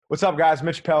What's up, guys?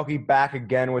 Mitch Pelkey back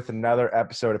again with another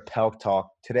episode of Pelk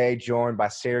Talk. Today, joined by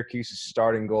Syracuse's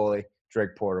starting goalie,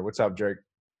 Drake Porter. What's up, Drake?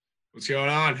 What's going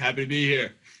on? Happy to be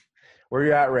here. Where are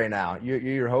you at right now? You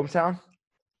your hometown?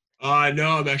 No,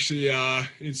 I'm actually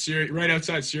in right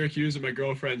outside Syracuse at my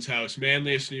girlfriend's house,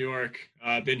 Manlius, New York.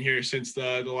 I've been here since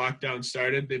the lockdown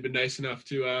started. They've been nice enough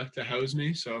to house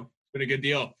me, so it's been a good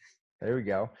deal. There we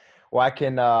go. Well, I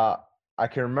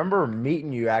can remember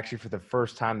meeting you actually for the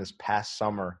first time this past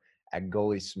summer at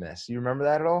Goalie Smiths. You remember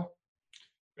that at all?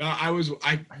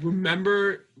 I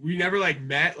remember we never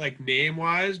met name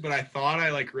wise, but I thought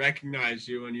I recognized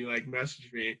you when you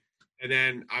messaged me, and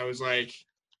then I was like,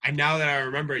 now that I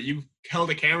remember it, you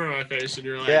held a camera in my face and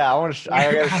you're like, yeah, I want to.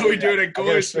 How are we doing at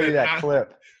Goalie Smiths? Show you that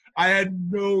clip. I had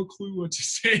no clue what to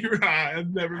say.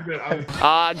 I've never been.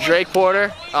 Drake Porter,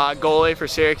 goalie for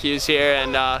Syracuse here,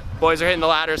 and boys are hitting the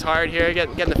ladders hard here,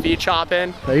 getting the feet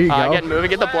chopping. There you go. Getting moving,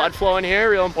 get the blood flowing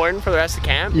here, real important for the rest of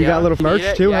camp. You got a little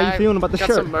merch too? Yeah, how you feeling about the got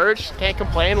shirt? Got some merch, can't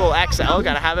complain, a little XL,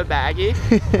 gotta have it baggy.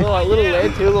 little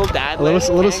lid too, a little dad lid.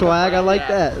 A little swag, I like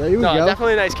that. There you go.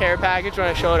 Definitely a nice care package when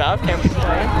I showed up, can't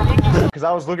complain. Because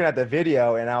I was looking at the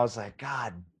video and I was like,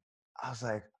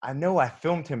 I know I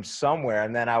filmed him somewhere,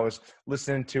 and then I was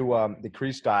listening to the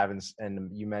Crease Dive, and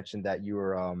you mentioned that you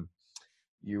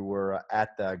were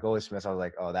at the Goalie Smiths. I was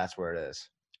like, oh, that's where it is.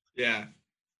 Yeah,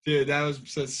 dude,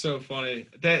 that's so funny.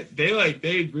 That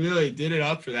they really did it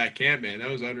up for that camp, man. That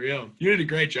was unreal. You did a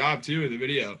great job too with the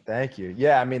video. Thank you.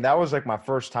 Yeah, I mean that was my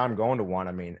first time going to one.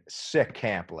 I mean, sick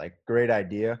camp, great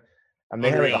idea. I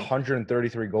mean, they had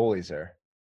 133 goalies there.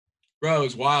 Bro, it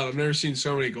was wild. I've never seen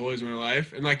so many goalies in my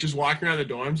life. And just walking around the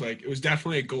dorms, it was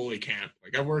definitely a goalie camp.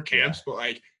 I've worked camps,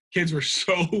 but kids were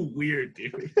so weird,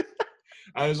 dude.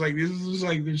 I was like, this is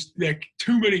there's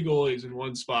too many goalies in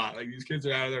one spot. These kids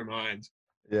are out of their minds.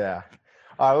 Yeah.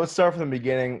 All right, let's start from the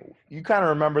beginning. You kind of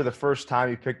remember the first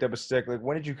time you picked up a stick.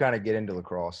 When did you kind of get into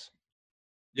lacrosse?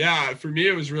 Yeah, for me,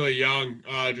 it was really young,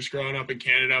 just growing up in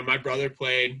Canada. My brother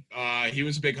played. He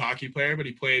was a big hockey player, but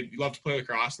he loved to play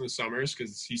lacrosse in the summers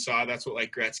because he saw that's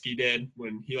what Gretzky did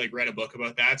when he read a book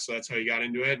about that. So that's how he got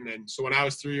into it. And then, so when I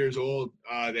was 3 years old,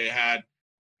 they had,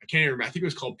 I can't even remember, I think it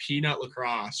was called Peanut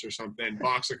Lacrosse or something,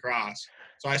 box lacrosse.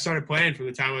 So I started playing from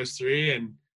the time I was 3,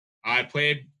 and I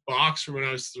played box from when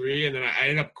I was 3. And then I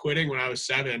ended up quitting when I was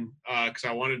 7 because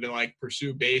I wanted to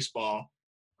pursue baseball.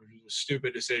 Which was a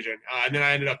stupid decision. And then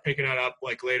I ended up picking it up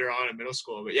later on in middle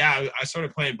school. But yeah, I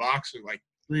started playing boxing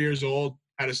 3 years old,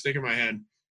 had a stick in my hand.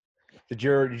 Did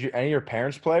any of your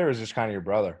parents play, or is this kind of your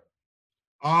brother?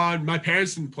 My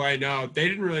parents didn't play, no. They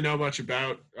didn't really know much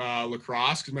about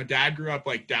lacrosse because my dad grew up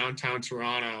downtown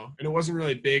Toronto, and it wasn't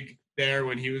really big there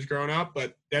when he was growing up.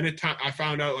 But then I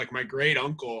found out my great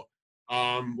uncle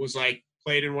was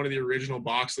played in one of the original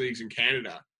box leagues in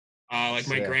Canada.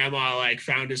 My grandma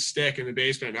found his stick in the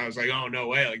basement, and I was like, oh, no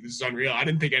way. This is unreal. I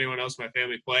didn't think anyone else in my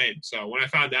family played. So when I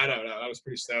found that out, I was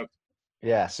pretty stoked.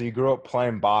 Yeah, so you grew up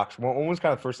playing box. When was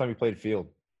kind of the first time you played field?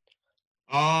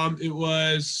 It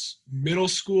was middle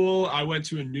school. I went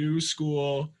to a new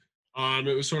school.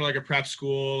 It was sort of a prep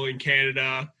school in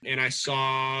Canada, and I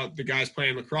saw the guys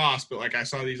playing lacrosse, but I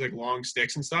saw these long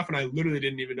sticks and stuff, and I literally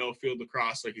didn't even know field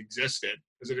lacrosse existed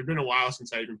because it had been a while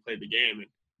since I even played the game. And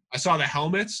I saw the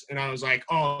helmets, and I was like,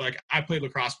 oh, I played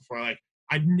lacrosse before. I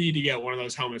need to get one of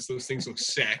those helmets. Those things look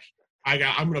sick. I'm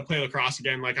going to play lacrosse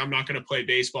again. I'm not going to play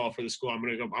baseball for the school. I'm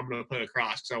going to play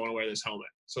lacrosse because I want to wear this helmet.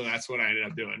 So that's what I ended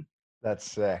up doing.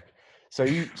 That's sick. So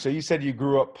you said you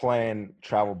grew up playing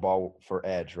travel ball for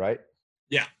Edge, right?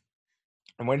 Yeah.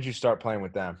 And when did you start playing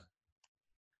with them?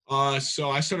 So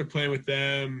I started playing with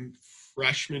them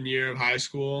freshman year of high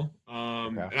school. Okay.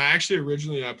 And I actually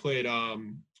originally I played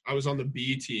I was on the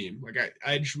B team.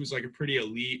 Edge was a pretty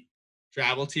elite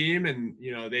travel team, and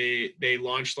they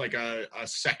launched a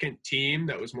second team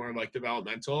that was more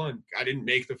developmental, and I didn't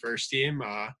make the first team.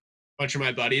 A bunch of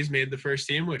my buddies made the first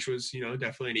team, which was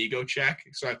definitely an ego check.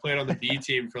 So I played on the B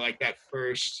team for that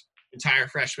first entire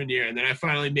freshman year, and then I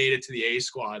finally made it to the A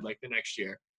squad the next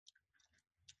year.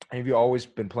 Have you always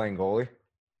been playing goalie?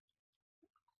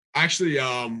 Actually,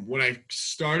 when I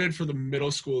started for the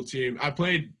middle school team, I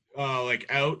played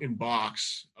out in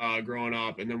box growing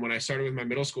up, and then when I started with my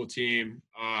middle school team,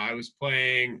 I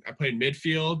played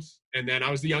midfield, and then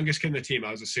I was the youngest kid in the team.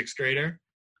 I was a 6th grader.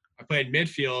 I played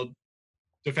midfield.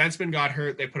 Defenseman got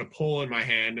hurt. They put a pole in my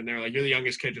hand, and they're like, "You're the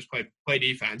youngest kid. Just play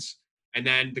defense." And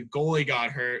then the goalie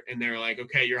got hurt, and they're like,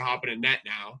 "Okay, you're hopping in net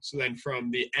now." So then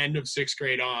from the end of 6th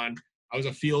grade on, I was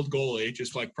a field goalie,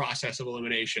 just process of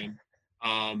elimination.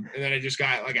 And then I just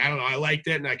got I don't know, I liked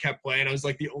it and I kept playing. I was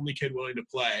the only kid willing to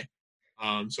play.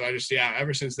 So I just,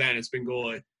 ever since then it's been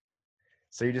goalie.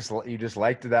 So you just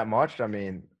liked it that much? I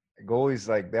mean, goalies,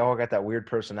 like, they all got that weird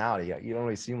personality. You don't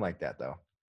really seem like that though.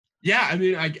 Yeah, I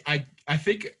mean, I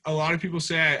think a lot of people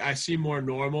say I seem more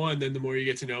normal, and then the more you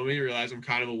get to know me, you realize I'm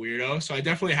kind of a weirdo. So I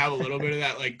definitely have a little bit of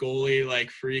that like goalie like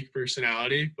freak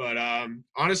personality. But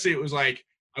honestly, it was like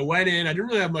I went in. I didn't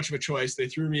really have much of a choice. They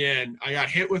threw me in. I got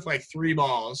hit with like 3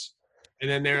 balls, and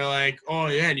then they were like, "Oh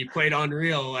yeah, and you played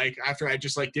unreal." Like after I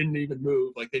just like didn't even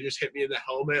move, like they just hit me in the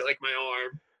helmet, like my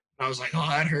arm. And I was like, "Oh,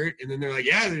 that hurt." And then they're like,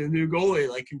 "Yeah, they're the new goalie.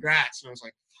 Like congrats." And I was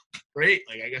like, "Great.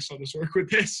 Like I guess I'll just work with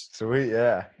this." Sweet,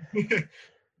 yeah.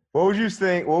 What would you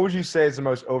think? What would you say is the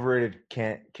most overrated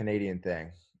Canadian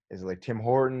thing? Is it like Tim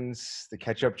Hortons, the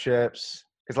ketchup chips?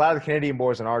 Because a lot of the Canadian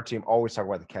boys on our team always talk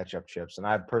about the ketchup chips, and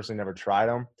I've personally never tried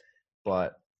them.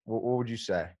 But what would you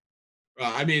say?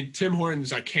 I mean, Tim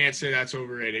Hortons, I can't say that's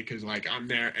overrated because like I'm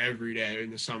there every day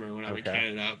in the summer when I'm in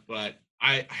Canada. But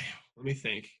I let me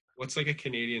think. What's like a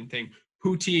Canadian thing?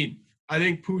 Poutine. I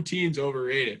think poutine's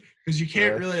overrated because you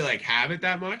can't really like have it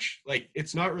that much. Like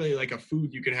it's not really like a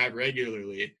food you can have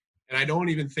regularly. And I don't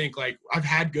even think like I've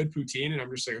had good poutine and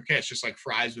I'm just like, okay, it's just like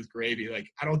fries with gravy. Like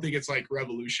I don't think it's like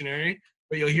revolutionary,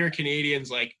 but you'll hear Canadians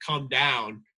like come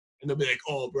down and they'll be like,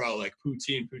 oh bro, like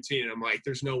poutine. And I'm like,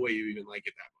 there's no way you even like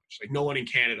it that much. Like no one in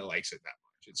Canada likes it that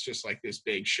much. It's just like this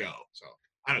big show. So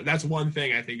that's one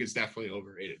thing I think is definitely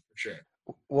overrated for sure.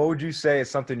 What would you say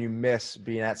is something you miss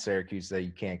being at Syracuse that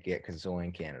you can't get because it's only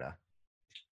in Canada?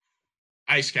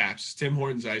 Ice caps. Tim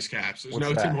Hortons ice caps. There's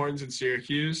no Tim Hortons in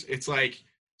Syracuse. It's like,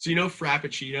 so you know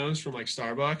Frappuccinos from like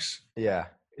Starbucks? Yeah.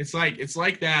 It's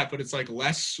like that, but it's like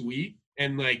less sweet.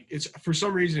 And like it's for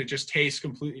some reason it just tastes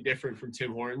completely different from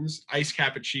Tim Hortons. Ice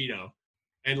cappuccino.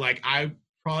 And like I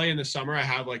probably in the summer I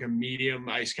have like a medium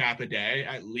ice cap a day,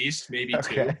 at least, maybe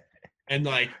 2. And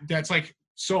like that's like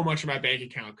so much of my bank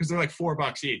account because they're like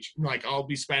 $4 each. Like I'll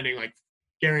be spending like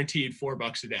guaranteed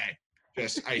 $4 a day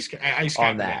just ice cap a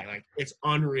day. Like it's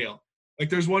unreal. Like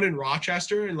there's one in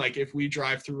Rochester, and like if we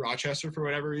drive through Rochester for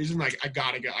whatever reason, like I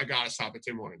gotta stop at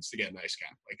Tim Hortons to get an ice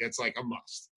cap. Like it's like a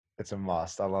must. It's a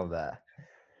must. I love that.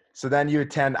 So then you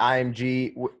attend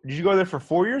IMG. Did you go there for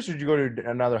 4 years, or did you go to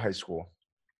another high school?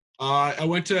 I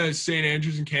went to St.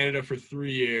 Andrews in Canada for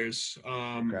 3 years.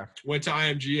 Went to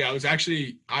IMG.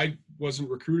 I wasn't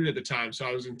recruited at the time, so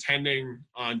I was intending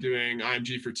on doing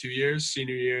IMG for 2 years,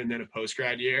 senior year, and then a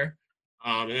post-grad year.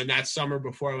 And then that summer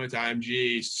before I went to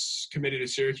IMG, committed to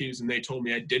Syracuse, and they told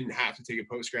me I didn't have to take a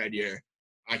post-grad year.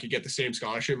 I could get the same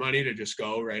scholarship money to just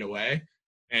go right away.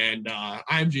 And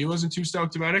IMG wasn't too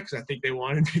stoked about it because I think they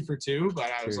wanted me for 2,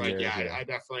 but I was like, I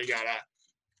definitely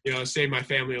gotta, save my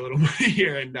family a little money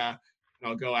here and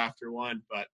I'll go after 1.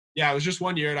 But yeah, it was just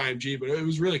 1 year at IMG, but it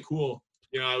was really cool.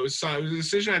 It was a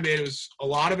decision I made. It was a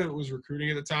lot of it was recruiting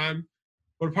at the time,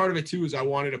 but part of it too is I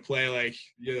wanted to play like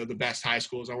the best high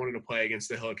schools. I wanted to play against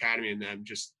the Hill Academy and them.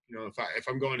 Just if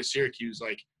I'm going to Syracuse,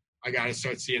 like I got to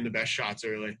start seeing the best shots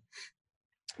early.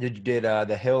 Did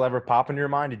the Hill ever pop into your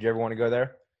mind? Did you ever want to go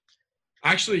there?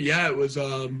 Actually, yeah, it was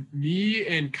me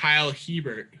and Kyle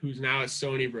Hebert, who's now at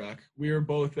Stony Brook. We were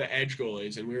both the edge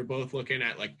goalies, and we were both looking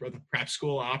at like the prep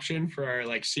school option for our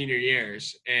like senior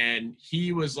years. And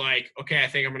he was like, "Okay, I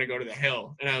think I'm gonna go to the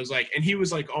Hill." And I was like, and he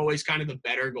was like always kind of the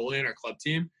better goalie in our club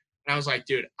team. And I was like,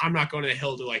 "Dude, I'm not going to the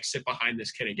Hill to like sit behind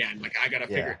this kid again. Like, I gotta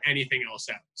figure anything else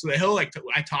out." So the Hill, like,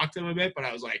 I talked to him a bit, but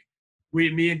I was like,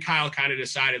 me and Kyle kind of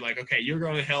decided like, okay, you're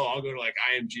going to the Hill, I'll go to like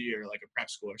IMG or like a prep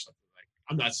school or something.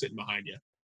 I'm not sitting behind you.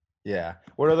 Yeah.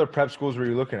 What other prep schools were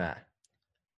you looking at?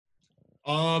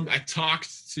 I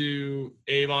talked to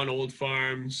Avon Old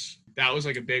Farms. That was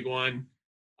like a big one.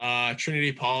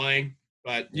 Trinity Pauling.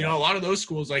 But a lot of those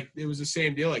schools, like it was the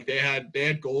same deal. Like they had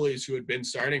goalies who had been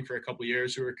starting for a couple of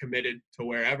years who were committed to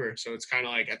wherever. So it's kind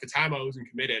of like at the time I wasn't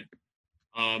committed.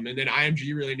 And then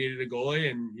IMG really needed a goalie,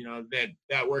 and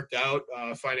that worked out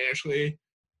financially.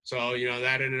 So,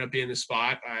 that ended up being the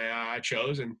spot I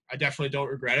chose, and I definitely don't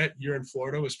regret it. Year in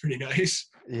Florida was pretty nice.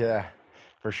 Yeah,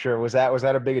 for sure. Was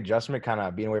that a big adjustment, kind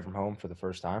of being away from home for the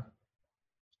first time?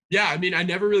 Yeah, I mean, I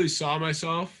never really saw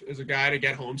myself as a guy to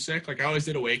get homesick. Like, I always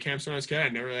did away camps when I was a kid. I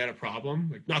never really had a problem.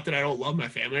 Like, not that I don't love my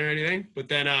family or anything, but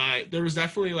then there was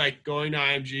definitely, like, going to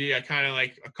IMG, I kind of,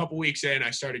 like, a couple weeks in,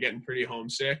 I started getting pretty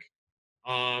homesick.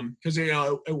 Because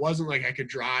it wasn't like I could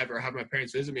drive or have my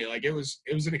parents visit me. Like it was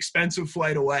an expensive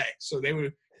flight away, so they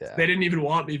didn't even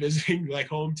want me visiting like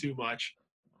home too much.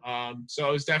 So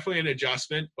it was definitely an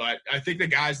adjustment, but I think the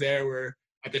guys there were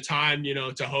at the time,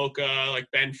 Tahoka, like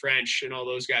Ben French and all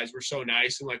those guys were so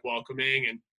nice and like welcoming,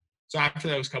 and so after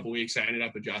those couple weeks I ended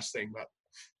up adjusting. But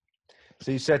so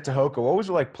you said Tahoka, what was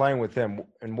it like playing with him,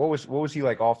 and what was he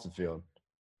like off the field?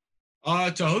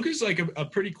 Tahoka's like a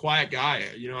pretty quiet guy.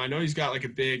 You know, I know he's got like a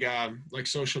big like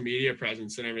social media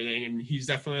presence and everything, and he's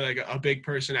definitely like a big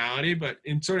personality. But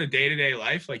in sort of day-to-day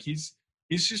life, like he's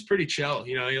just pretty chill.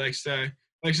 You know, he likes to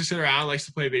sit around, likes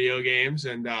to play video games,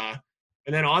 and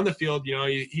then on the field, you know,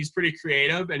 he's pretty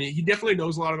creative, and he definitely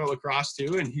knows a lot about lacrosse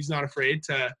too, and he's not afraid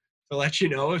to let you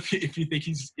know if you think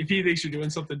if he thinks you're doing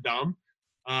something dumb.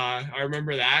 I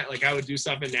remember that. Like I would do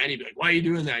stuff and then he'd be like, "Why are you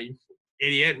doing that, you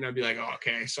idiot?" And I'd be like, "Oh,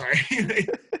 okay, sorry."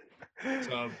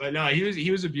 So, but no,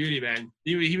 he was a beauty, man.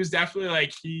 He was definitely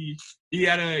like he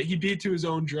beat to his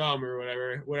own drum or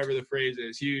whatever the phrase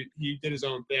is. He did his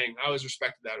own thing. I always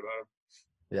respected that about him.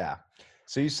 Yeah.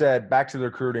 So you said back to the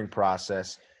recruiting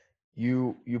process.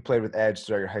 You played with Edge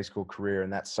throughout your high school career,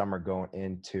 and that summer going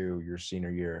into your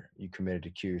senior year, you committed to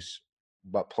Cuse,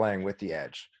 but playing with the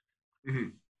Edge. Mm-hmm.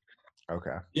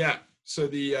 Okay. Yeah. So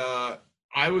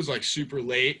I was like super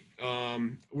late.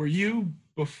 Were you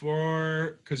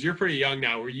before? Because you're pretty young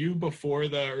now. Were you before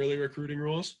the early recruiting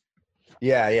rules?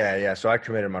 Yeah. So I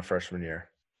committed my freshman year.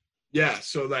 Yeah.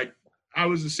 So like I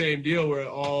was the same deal where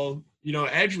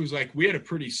Edge was like, we had a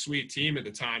pretty sweet team at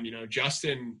the time. You know,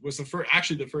 Justin was the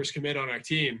first commit on our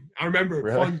team. I remember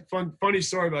really? funny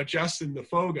story about Justin the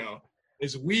Fogo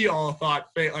is we all thought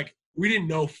like we didn't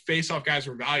know face-off guys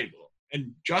were valuable.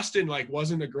 And Justin like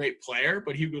wasn't a great player,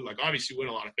 but he would like obviously win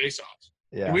a lot of face-offs.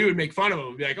 Yeah. And we would make fun of him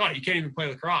and be like, "Oh, you can't even play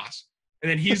lacrosse."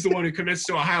 And then he's the one who commits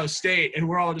to Ohio State, and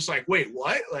we're all just like, "Wait,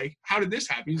 what? Like, how did this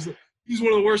happen?" He's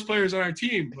one of the worst players on our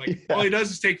team. Like all he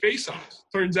does is take face-offs.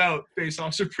 Turns out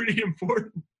face-offs are pretty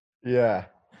important. Yeah.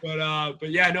 But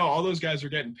yeah, no, all those guys were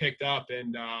getting picked up,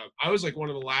 and I was like one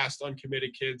of the last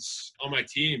uncommitted kids on my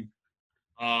team,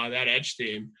 that Edge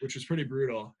team, which was pretty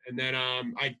brutal. And then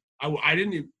I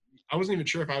wasn't even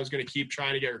sure if I was going to keep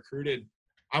trying to get recruited.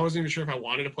 I wasn't even sure if I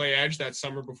wanted to play Edge that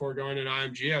summer before going to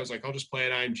IMG. I was like, I'll just play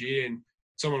at IMG, and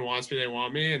someone wants me, they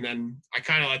want me. And then I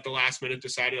kind of at the last minute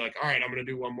decided like, all right, I'm going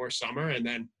to do one more summer. And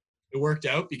then it worked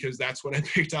out because that's when I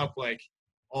picked up like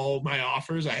all my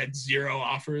offers. I had 0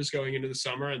 offers going into the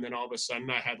summer, and then all of a sudden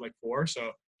I had like 4.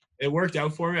 So it worked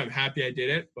out for me. I'm happy I did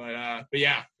it. But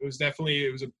yeah, it was definitely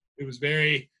it was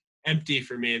very empty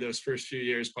for me those first few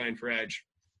years playing for Edge.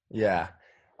 Yeah.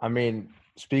 I mean,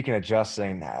 speaking of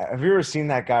Justin, have you ever seen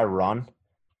that guy run?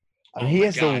 I mean, he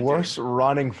has the worst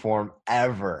running form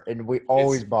ever, and we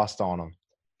always bust on him.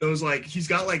 Those like he's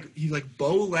like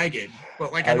bow-legged,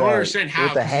 but like I don't understand how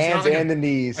with the hands like and the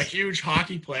knees. A huge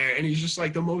hockey player, and he's just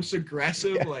like the most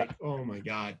aggressive. Yeah. Like, oh my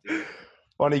god, dude.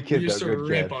 Funny kid, he used though. to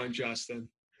rip on Justin.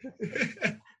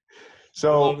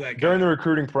 So during the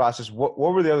recruiting process, what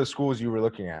were the other schools you were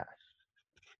looking at?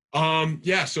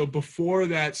 Yeah, so before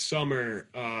that summer,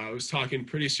 I was talking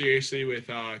pretty seriously with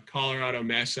Colorado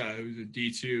Mesa, who's a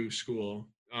D2 school.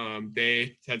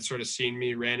 They had sort of seen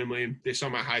me randomly. They saw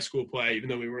my high school play, even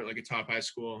though we weren't like a top high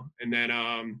school. And then,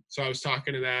 so I was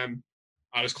talking to them.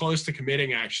 I was close to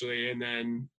committing actually. And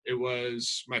then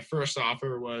my first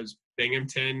offer was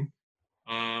Binghamton,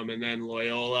 and then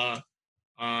Loyola,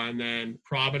 and then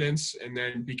Providence. And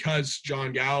then because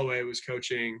John Galloway was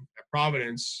coaching at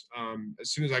Providence,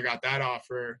 as soon as I got that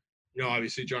offer, you know,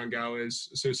 obviously John Galloway is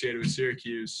associated with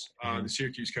Syracuse. The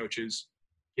Syracuse coaches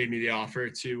gave me the offer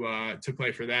to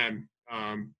play for them.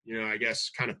 You know, I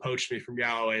guess kind of poached me from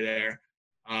Galloway there.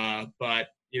 But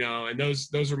you know, and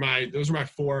those were my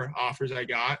 4 offers I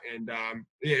got, and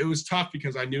it was tough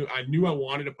because I knew I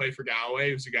wanted to play for Galloway.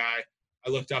 He was a guy I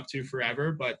looked up to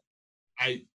forever, but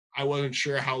I wasn't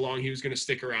sure how long he was going to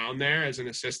stick around there as an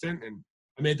assistant, and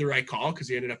I made the right call because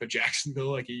he ended up at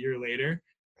Jacksonville like a year later.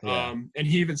 Yeah. And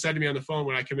he even said to me on the phone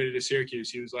when I committed to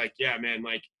Syracuse, he was like, yeah, man,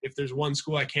 like if there's one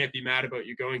school I can't be mad about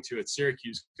you going to, it's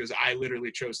Syracuse, because I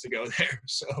literally chose to go there.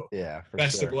 So yeah,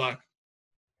 best of luck.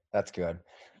 That's good.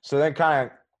 So then kind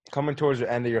of coming towards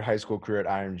the end of your high school career at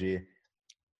IMG,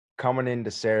 coming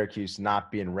into Syracuse,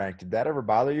 not being ranked, did that ever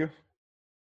bother you?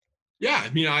 Yeah,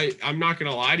 I mean, I'm not going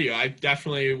to lie to you. I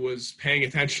definitely was paying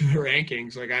attention to the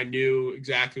rankings. Like I knew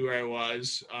exactly where I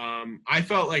was. I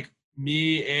felt like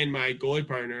me and my goalie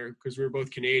partner, because we were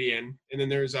both Canadian, and then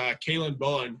there's Kalen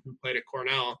Bullen, who played at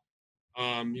Cornell.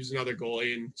 He was another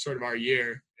goalie in sort of our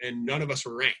year, and none of us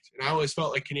were ranked. And I always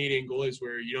felt like Canadian goalies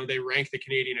were, you know, they rank the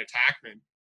Canadian attackmen, and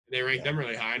they ranked them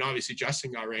really high. And obviously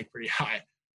Justin got ranked pretty high.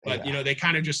 But, you know, they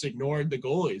kind of just ignored the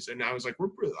goalies. And I was like,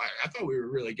 I thought we were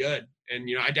really good. And,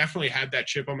 you know, I definitely had that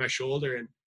chip on my shoulder.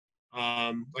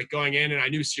 And, like, going in, and I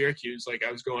knew Syracuse, like,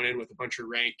 I was going in with a bunch of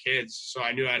ranked kids. So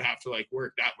I knew I'd have to, like,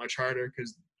 work that much harder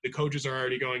because the coaches are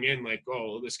already going in, like,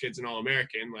 oh, this kid's an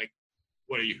All-American. Like,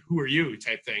 who are you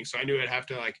type thing. So I knew I'd have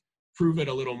to, like, prove it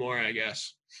a little more, I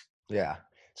guess. Yeah.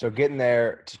 So getting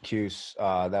there to Cuse,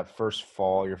 that first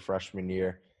fall, your freshman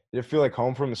year, did it feel like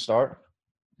home from the start?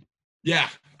 Yeah,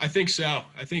 I think so.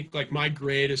 I think like my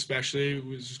grade especially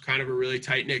was kind of a really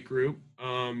tight knit group.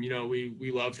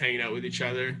 We loved hanging out with each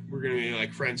other. We're gonna be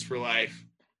like friends for life.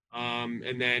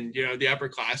 And then the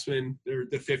upperclassmen,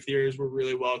 the fifth years were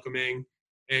really welcoming,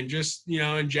 and just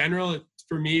in general,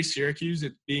 for me, Syracuse,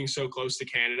 it being so close to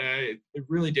Canada, it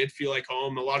really did feel like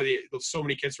home. A lot of so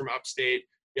many kids from upstate.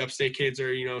 The upstate kids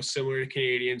are similar to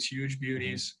Canadians, huge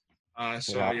beauties. I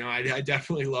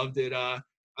definitely loved it.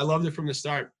 I loved it from the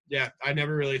start. Yeah, I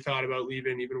never really thought about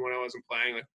leaving, even when I wasn't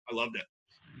playing. Like, I loved it.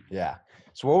 Yeah.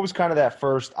 So what was kind of that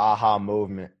first aha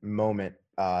moment,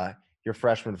 your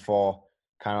freshman fall,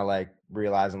 kind of like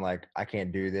realizing like I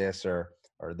can't do this or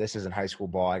this isn't high school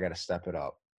ball, I got to step it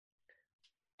up?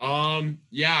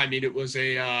 Yeah, I mean, it was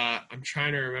I'm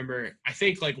trying to remember. I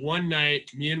think like one night,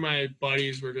 me and my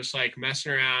buddies were just like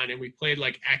messing around, and we played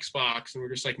like Xbox, and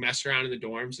we're just like messing around in the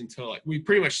dorms until like we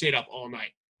pretty much stayed up all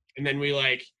night. And then we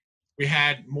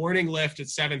had morning lift at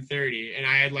 7:30, and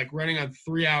I had like running on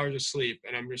 3 hours of sleep.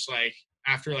 And I'm just like,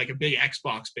 after like a big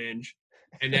Xbox binge.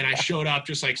 And then I showed up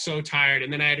just like so tired.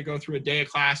 And then I had to go through a day of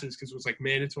classes because it was like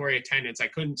mandatory attendance. I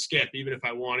couldn't skip even if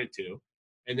I wanted to.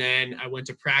 And then I went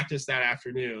to practice that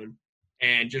afternoon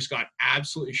and just got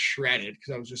absolutely shredded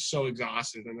because I was just so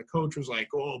exhausted. And the coach was like,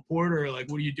 "Oh, Porter, like,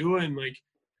 what are you doing? Like,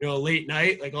 late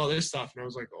night, like all this stuff." And I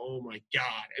was like, "Oh my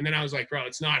God." And then I was like, "Bro,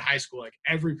 it's not high school. Like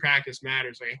every practice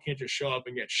matters. Like I can't just show up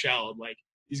and get shelled. Like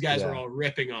these guys are all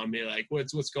ripping on me. Like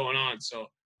what's going on?" So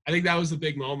I think that was the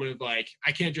big moment of like,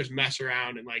 I can't just mess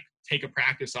around and like take a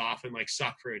practice off and like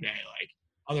suck for a day. Like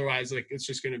otherwise, like it's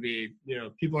just going to be,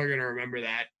 people are going to remember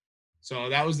that. So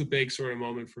that was the big sort of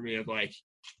moment for me of like,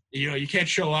 you can't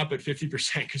show up at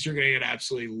 50% because you're going to get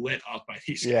absolutely lit up by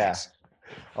these guys.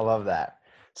 Yeah, I love that.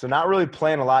 So not really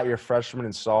playing a lot your freshman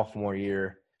and sophomore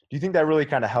year. Do you think that really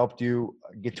kind of helped you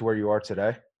get to where you are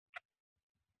today?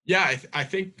 Yeah, I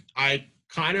think I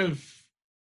kind of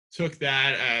took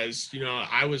that as,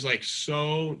 I was like,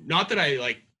 so not that I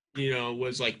like,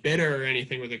 was like bitter or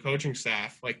anything with the coaching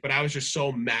staff, like, but I was just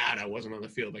so mad I wasn't on the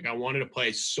field. Like I wanted to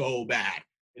play so bad.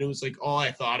 And it was like all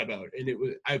I thought about.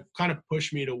 And I kind of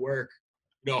pushed me to work,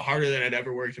 harder than I'd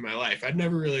ever worked in my life. I'd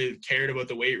never really cared about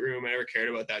the weight room. I never cared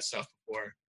about that stuff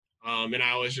before. And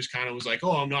I always just kind of was like,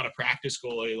 oh, I'm not a practice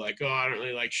goalie. Like, oh, I don't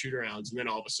really like shoot arounds. And then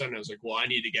all of a sudden I was like, well, I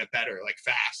need to get better, like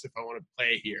fast if I want to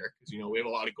play here. Because, we have a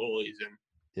lot of goalies and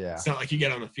it's not like you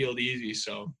get on the field easy.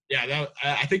 So yeah,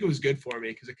 I think it was good for me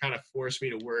because it kind of forced me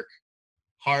to work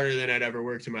harder than I'd ever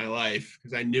worked in my life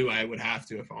because I knew I would have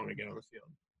to if I want to get on the field.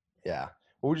 Yeah.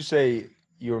 What would you say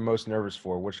you were most nervous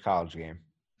for? Which college game?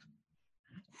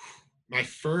 My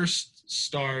first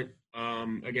start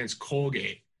against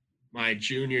Colgate, my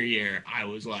junior year, I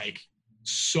was like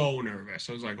so nervous.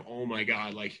 I was like, oh my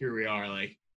God, like here we are.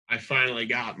 Like I finally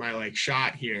got my like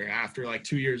shot here after like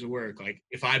 2 years of work. Like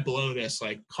if I blow this,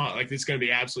 like it's going to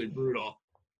be absolutely brutal.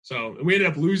 So we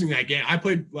ended up losing that game. I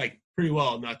played like pretty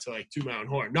well, not to like toot my own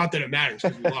horn. Not that it matters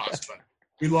because we lost, but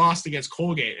we lost against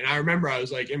Colgate. And I remember I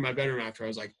was like in my bedroom after, I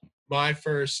was like, my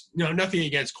first, nothing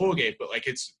against Colgate, but like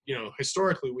it's,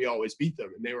 historically we always beat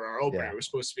them and they were our opener. It was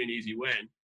supposed to be an easy win.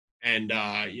 And,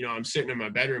 I'm sitting in my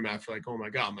bedroom after like, oh my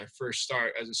God, my first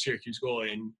start as a Syracuse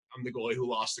goalie. And I'm the goalie who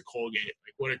lost to Colgate.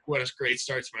 Like what a great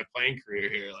start to my playing career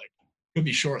here. Like could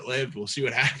be short-lived. We'll see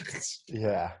what happens.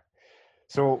 Yeah.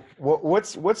 So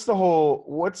what's the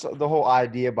whole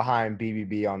idea behind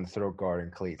BBB on the throat guard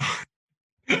and cleats?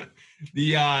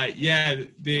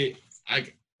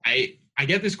 I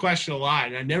get this question a lot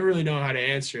and I never really know how to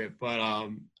answer it, but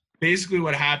basically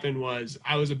what happened was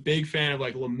I was a big fan of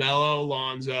like LaMelo,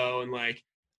 Lonzo, and like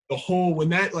the whole when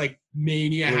that like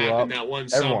mania happened that one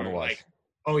summer, like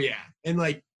oh yeah, and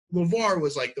like LeVar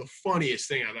was like the funniest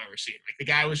thing I've ever seen. Like the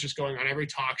guy was just going on every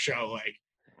talk show, like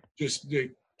just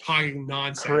talking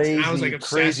nonsense. Crazy, and I was like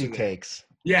obsessed crazy with takes. It.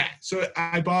 Yeah, so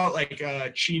I bought like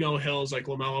Chino Hills, like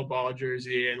LaMelo Ball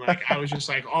jersey, and like I was just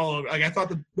like all over. Like I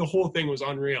thought the whole thing was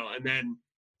unreal. And then,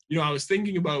 I was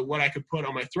thinking about what I could put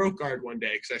on my throat guard one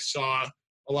day because I saw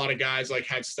a lot of guys like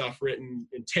had stuff written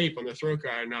in tape on the throat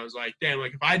guard, and I was like, damn,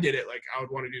 like if I did it, like I would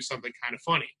want to do something kind of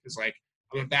funny because like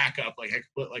I'm a backup, like I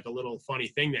could put like a little funny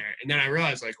thing there. And then I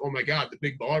realized like, oh my God, the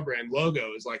Big Baller Brand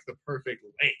logo is like the perfect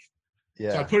length.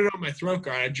 Yeah. So I put it on my throat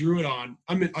guard. I drew it on.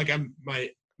 My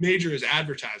major is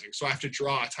advertising, so I have to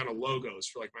draw a ton of logos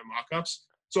for like my mock-ups.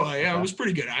 So I was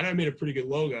pretty good at it. I made a pretty good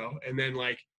logo, and then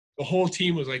like the whole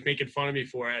team was like making fun of me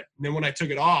for it. And then when I took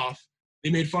it off,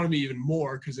 they made fun of me even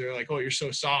more because they're like, "Oh, you're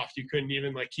so soft. You couldn't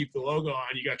even like keep the logo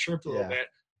on. You got tripped a little bit."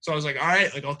 So I was like, "All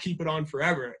right, like I'll keep it on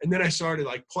forever." And then I started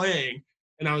like playing,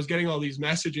 And I was getting all these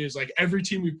messages, like every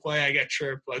team we play, I get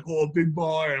chirped, like, oh, big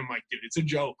baller. And I'm like, dude, it's a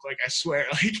joke. Like, I swear.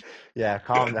 Like, Yeah,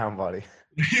 calm down, buddy.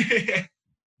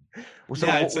 So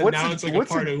yeah, it's like a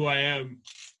part of who I am.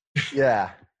 Yeah.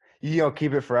 You gonna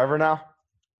keep it forever now?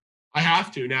 I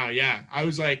have to now, yeah. I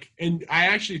was like, and I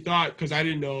actually thought, because I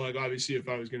didn't know, like, obviously, if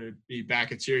I was going to be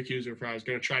back at Syracuse or if I was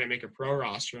going to try to make a pro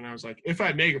roster. And I was like, if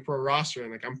I make a pro roster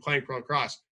and, like, I'm playing pro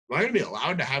cross, am I going to be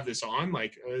allowed to have this on?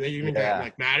 Like, are they even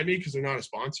like mad at me because they're not a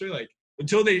sponsor? Like,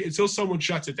 until someone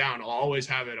shuts it down, I'll always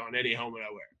have it on any helmet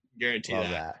I wear. Guarantee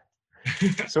that.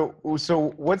 So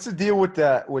what's the deal with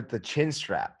the chin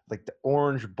strap, like the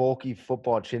orange bulky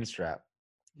football chin strap?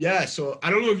 Yeah, so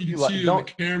I don't know if you can see it on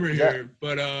the camera here,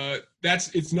 but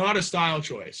it's not a style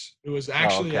choice. It was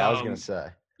actually I was gonna say.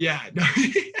 Yeah, no,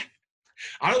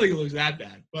 I don't think it looks that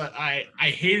bad, but I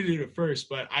hated it at first,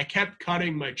 but I kept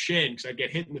cutting my chin because I'd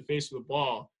get hit in the face with a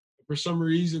ball. For some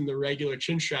reason, the regular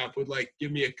chin strap would like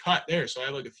give me a cut there, so I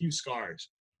had like a few scars.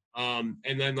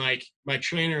 And then like my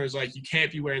trainer was like, "You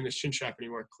can't be wearing this chin strap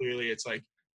anymore. Clearly, it's like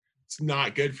it's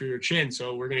not good for your chin,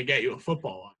 so we're gonna get you a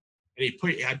football one." And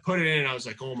I put it in, and I was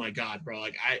like, "Oh my god, bro!"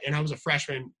 Like I was a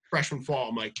freshman fall.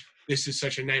 I'm like, "This is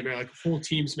such a nightmare." Like the whole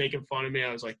team's making fun of me.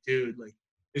 I was like, "Dude, like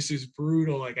this is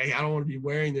brutal. Like I don't want to be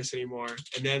wearing this anymore."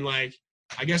 And then like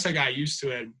I guess I got used to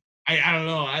it. I don't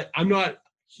know. I'm not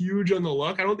huge on the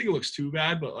look. I don't think it looks too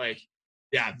bad, but like,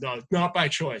 yeah, no, not by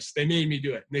choice. They made me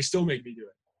do it, and they still make me do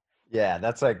it. Yeah,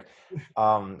 that's like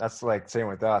same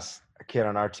with us. A kid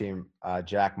on our team,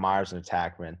 Jack Myers, an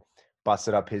attackman,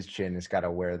 busted up his chin. He's got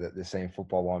to wear the same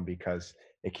football one because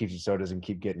it keeps it so it doesn't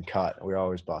keep getting cut. We're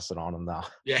always busted on him now.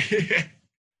 Yeah.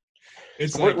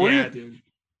 It's so like, dude.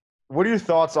 What are your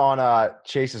thoughts on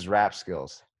Chase's rap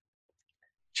skills?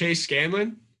 Chase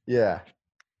Scanlon? Yeah.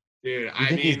 Dude, you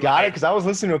think he's got it? Because I was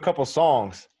listening to a couple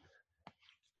songs.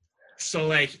 So,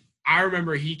 like, I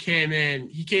remember he came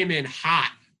in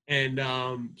hot. And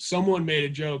someone made a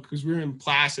joke because we were in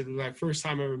Placid. It was my first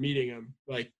time ever meeting him,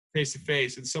 like face to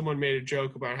face. And someone made a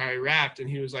joke about how he rapped, and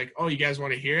he was like, "Oh, you guys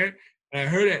want to hear it?" And I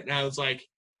heard it, and I was like,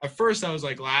 at first I was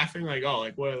like laughing, like, "Oh,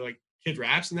 like what, like kid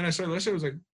raps?" And then I started listening. I was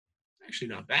like, actually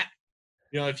not bad.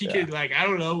 You know, if he could, like, I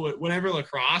don't know, whenever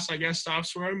lacrosse, I guess,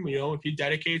 stops for him, you know, if he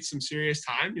dedicates some serious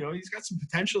time, you know, he's got some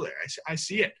potential there. I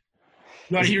see it.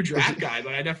 I'm not a huge rap guy,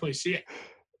 but I definitely see it.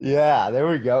 Yeah, there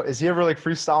we go. Is he ever like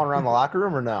freestyling around the locker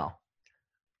room or no?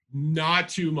 Not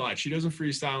too much. He doesn't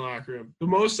freestyle in the locker room. The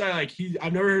most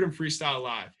I've never heard him freestyle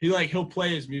live. He'll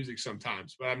play his music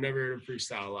sometimes, but I've never heard him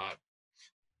freestyle live.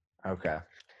 Okay.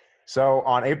 So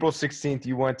on April 16th,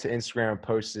 you went to Instagram and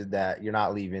posted that you're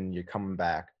not leaving, you're coming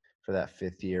back for that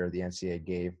 5th year the NCAA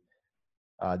gave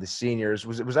the seniors.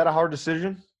 Was that a hard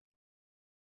decision?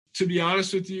 To be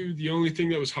honest with you, the only thing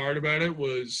that was hard about it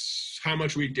was how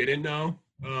much we didn't know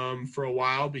for a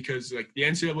while, because like the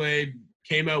NCAA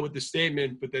came out with the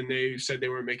statement, but then they said they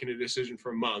weren't making a decision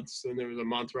for a month. So then there was a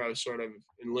month where I was sort of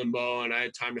in limbo and I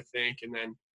had time to think. And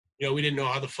then, you know, we didn't know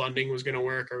how the funding was going to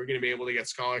work. Are we going to be able to get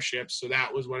scholarships? So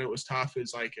that was when it was tough,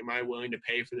 is like, am I willing to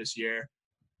pay for this year?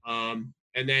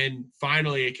 And then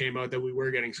finally it came out that we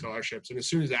were getting scholarships. And as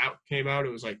soon as that came out,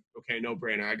 it was like, okay, no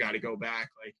brainer. I got to go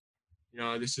back. Like, you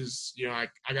know, this is, you know,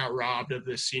 I got robbed of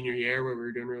this senior year where we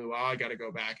were doing really well. I got to go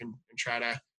back and try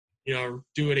to, you know,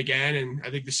 do it again. And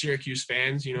I think the Syracuse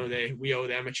fans, you know, we owe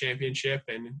them a championship.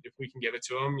 And if we can give it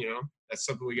to them, you know, that's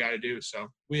something we got to do. So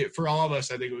for all of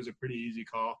us, I think it was a pretty easy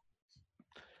call.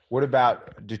 What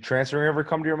about, did transferring ever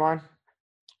come to your mind?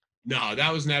 No,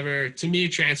 that was never, to me,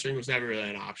 transferring was never really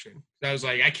an option. That was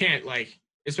like, I can't, like,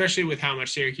 especially with how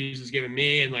much Syracuse has given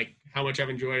me and like how much I've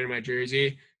enjoyed in my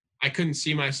jersey, I couldn't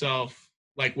see myself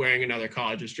like wearing another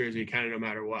college's jersey kind of no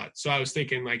matter what. So I was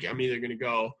thinking like, I'm either going to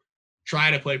go try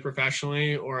to play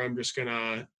professionally or I'm just going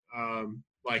to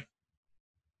like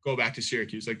go back to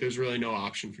Syracuse. Like there's really no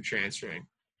option for transferring.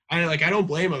 I don't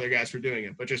blame other guys for doing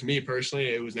it, but just me personally,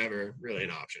 it was never really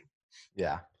an option.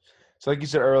 Yeah. So like you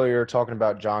said earlier, talking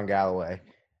about John Galloway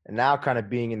and now kind of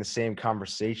being in the same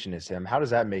conversation as him, how does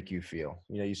that make you feel?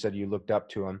 You know, you said you looked up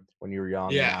to him when you were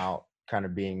young, now kind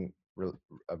of being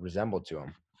resembled to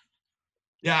him.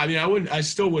 Yeah, I mean, I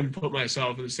still wouldn't put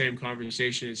myself in the same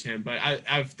conversation as him, but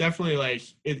I've definitely like,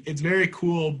 it's very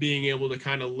cool being able to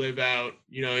kind of live out,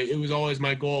 you know, it was always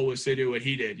my goal was to do what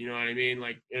he did, you know what I mean?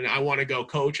 Like, and I want to go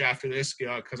coach after this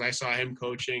because I saw him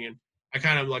coaching and I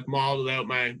kind of like modeled out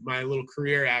my little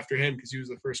career after him because he was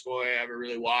the first goalie I ever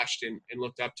really watched and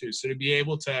looked up to. So to be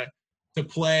able to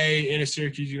play in a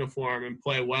Syracuse uniform and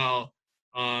play well,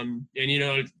 and, you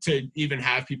know, to even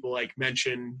have people like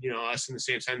mention, you know, us in the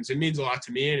same sentence, it means a lot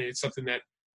to me. And it's something that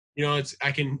you know,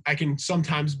 I can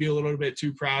sometimes be a little bit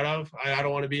too proud of. I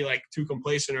don't want to be like too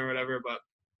complacent or whatever, but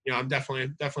you know, I'm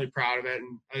definitely proud of it,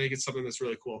 and I think it's something that's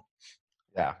really cool.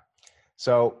 Yeah.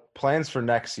 So plans for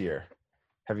next year.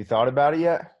 Have you thought about it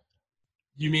yet?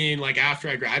 You mean like after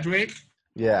I graduate?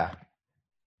 Yeah.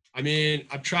 I mean,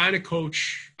 I'm trying to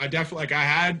coach. I definitely I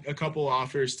had a couple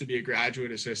offers to be a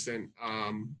graduate assistant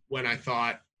when I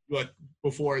thought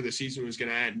before the season was going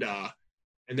to end,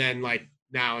 and then like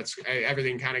now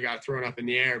everything kind of got thrown up in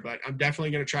the air. But I'm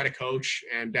definitely going to try to coach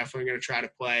and definitely going to try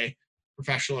to play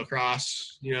professional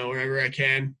lacrosse. You know, wherever I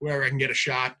can get a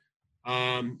shot.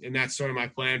 And that's sort of my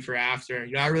plan for after.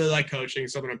 You know, I really like coaching.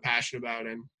 It's something I'm passionate about,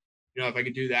 and you know, if I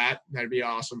could do that, that'd be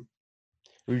awesome.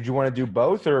 Would you want to do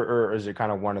both, or is it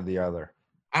kind of one or the other?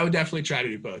 I would definitely try to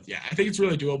do both. Yeah, I think it's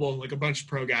really doable. Like a bunch of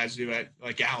pro guys do it.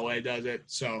 Like Galloway does it.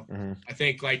 So I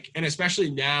think and especially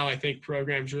now, I think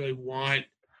programs really want,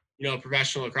 you know,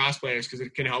 professional lacrosse players because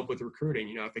it can help with recruiting.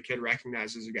 You know, if a kid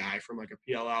recognizes a guy from like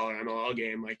a PLL or MLL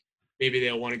game, like maybe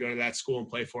they'll want to go to that school and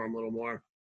play for him a little more.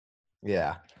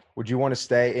 Yeah. Would you want to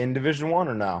stay in Division I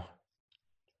or no?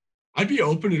 I'd be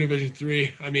open to Division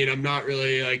III. I mean, I'm not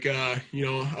really like you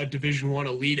know, a Division I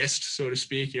elitist, so to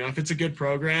speak. You know, if it's a good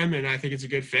program and I think it's a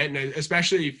good fit, and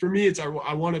especially for me,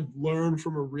 I want to learn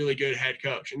from a really good head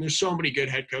coach. And there's so many good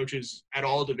head coaches at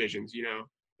all divisions. You know,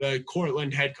 the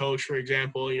Cortland head coach, for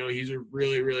example, you know, he's a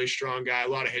really, really strong guy, a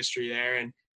lot of history there,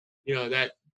 and you know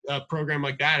that program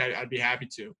like that, I'd be happy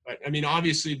to. But I mean,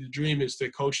 obviously, the dream is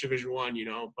to coach Division I. You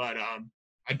know, but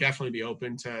I'd definitely be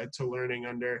open to learning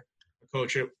under a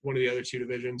coach at one of the other two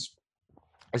divisions.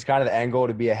 It's kind of the end goal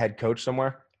to be a head coach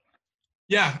somewhere.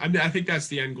 Yeah, I mean, I think that's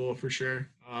the end goal for sure.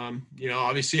 You know,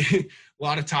 obviously a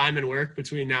lot of time and work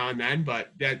between now and then,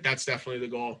 but that's definitely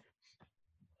the goal.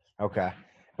 Okay.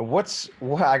 And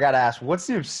I got to ask, what's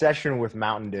the obsession with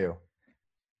Mountain Dew?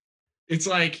 It's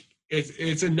like,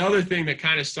 it's another thing that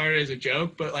kind of started as a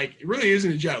joke, but like it really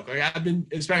isn't a joke. Like I've been,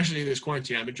 especially this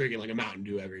quarantine, I've been drinking like a Mountain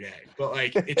Dew every day. But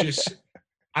like it just,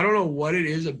 I don't know what it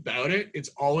is about it. It's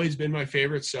always been my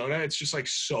favorite soda. It's just like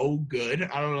so good.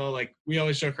 I don't know. Like we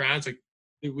always joke around. It's like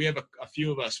we have a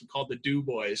few of us called the Dew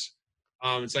Boys.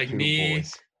 It's like me,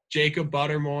 Jacob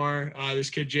Buttermore, this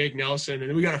kid Jake Nelson, and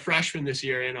then we got a freshman this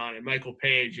year in on it, Michael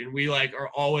Page, and we like are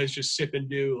always just sipping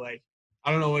Dew. Like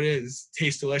I don't know what it is. It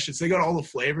tastes delicious. They got all the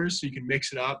flavors, so you can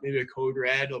mix it up. Maybe a Code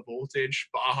Red, a Voltage,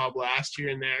 Baja Blast here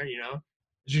and there. You know,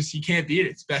 it's just you can't beat it.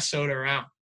 It's best soda around.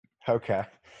 Okay.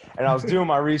 And I was doing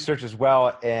my research as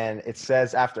well, and it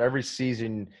says after every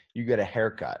season you get a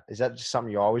haircut. Is that just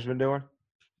something you've always been doing?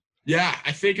 Yeah,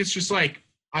 I think it's just like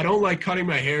I don't like cutting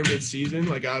my hair mid-season.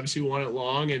 Like I obviously want it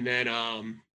long, and then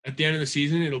at the end of the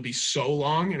season it'll be so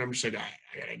long, and I'm just like, I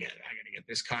gotta get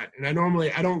this cut. And I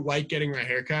don't like getting my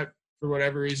hair cut for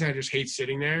whatever reason. I just hate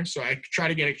sitting there, so I try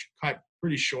to get it cut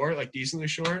pretty short, like decently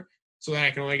short, so that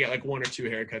I can only get like 1 or 2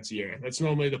 haircuts a year. That's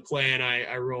normally the plan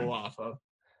I roll off of.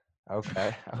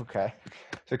 Okay.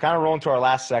 So kind of rolling to our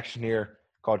last section here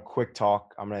called Quick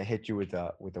Talk. I'm going to hit you with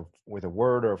a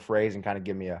word or a phrase and kind of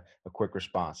give me a quick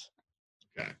response.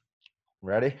 Okay.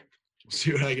 Ready? We'll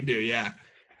see what I can do. Yeah.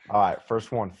 All right.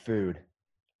 First one, food.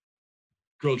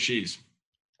 Grilled cheese.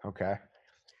 Okay.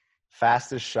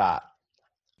 Fastest shot.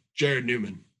 Jared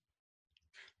Newman.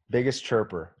 Biggest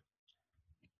chirper.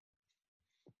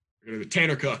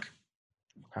 Tanner Cook.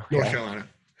 Okay. North Carolina.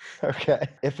 Okay.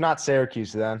 If not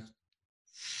Syracuse, then?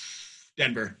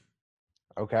 Denver.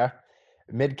 Okay.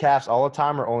 Mid-calves all the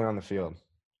time or only on the field?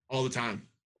 All the time.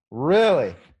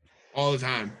 Really? All the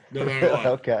time. No matter what.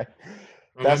 Okay.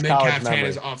 My mid-calf tan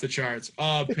is off the charts.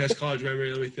 Best college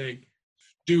memory, let me think.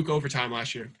 Duke overtime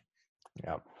last year.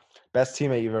 Yep. Best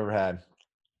teammate you've ever had?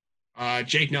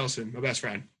 Jake Nelson, my best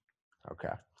friend.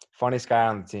 Okay. Funniest guy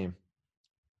on the team?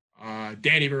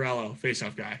 Danny Varello,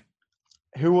 face-off guy.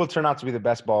 Who will turn out to be the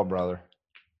best ball brother?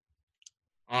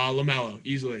 LaMelo,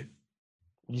 easily.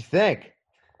 You think?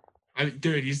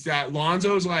 Dude, he's that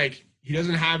Lonzo's like he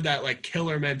doesn't have that like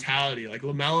killer mentality. Like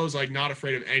LaMelo's like not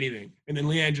afraid of anything, and then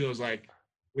LiAngelo's like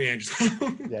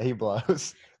LiAngelo. Yeah, he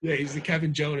blows. Yeah, he's the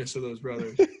Kevin Jonas of those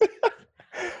brothers.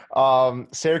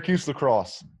 Syracuse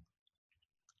lacrosse.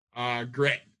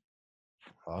 Grit.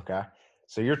 Okay,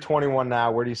 so you're 21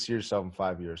 now. Where do you see yourself in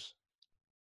 5 years?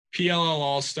 PLL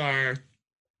All-Star.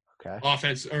 Okay.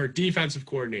 Offense or defensive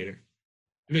coordinator.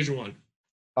 Division I.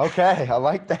 Okay, I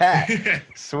like that.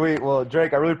 Sweet. Well,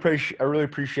 Drake, I really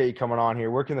appreciate you coming on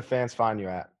here. Where can the fans find you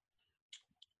at?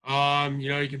 You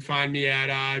know, you can find me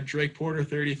at Drake Porter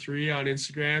 33 on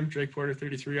Instagram, Drake Porter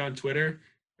 33 on Twitter.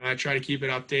 I try to keep it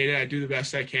updated. I do the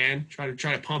best I can. Try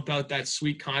to pump out that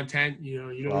sweet content.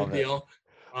 You know the deal.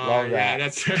 Love yeah,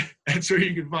 that. that's where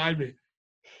you can find me.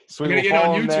 Sweet. I gotta We'll get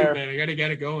follow on him YouTube, there. man. I gotta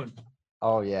get it going.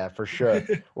 Oh yeah, for sure.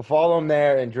 We'll follow him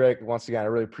there. And Drake, once again, I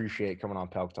really appreciate coming on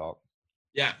Pelk Talk.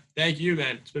 Yeah, thank you,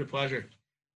 man. It's been a pleasure.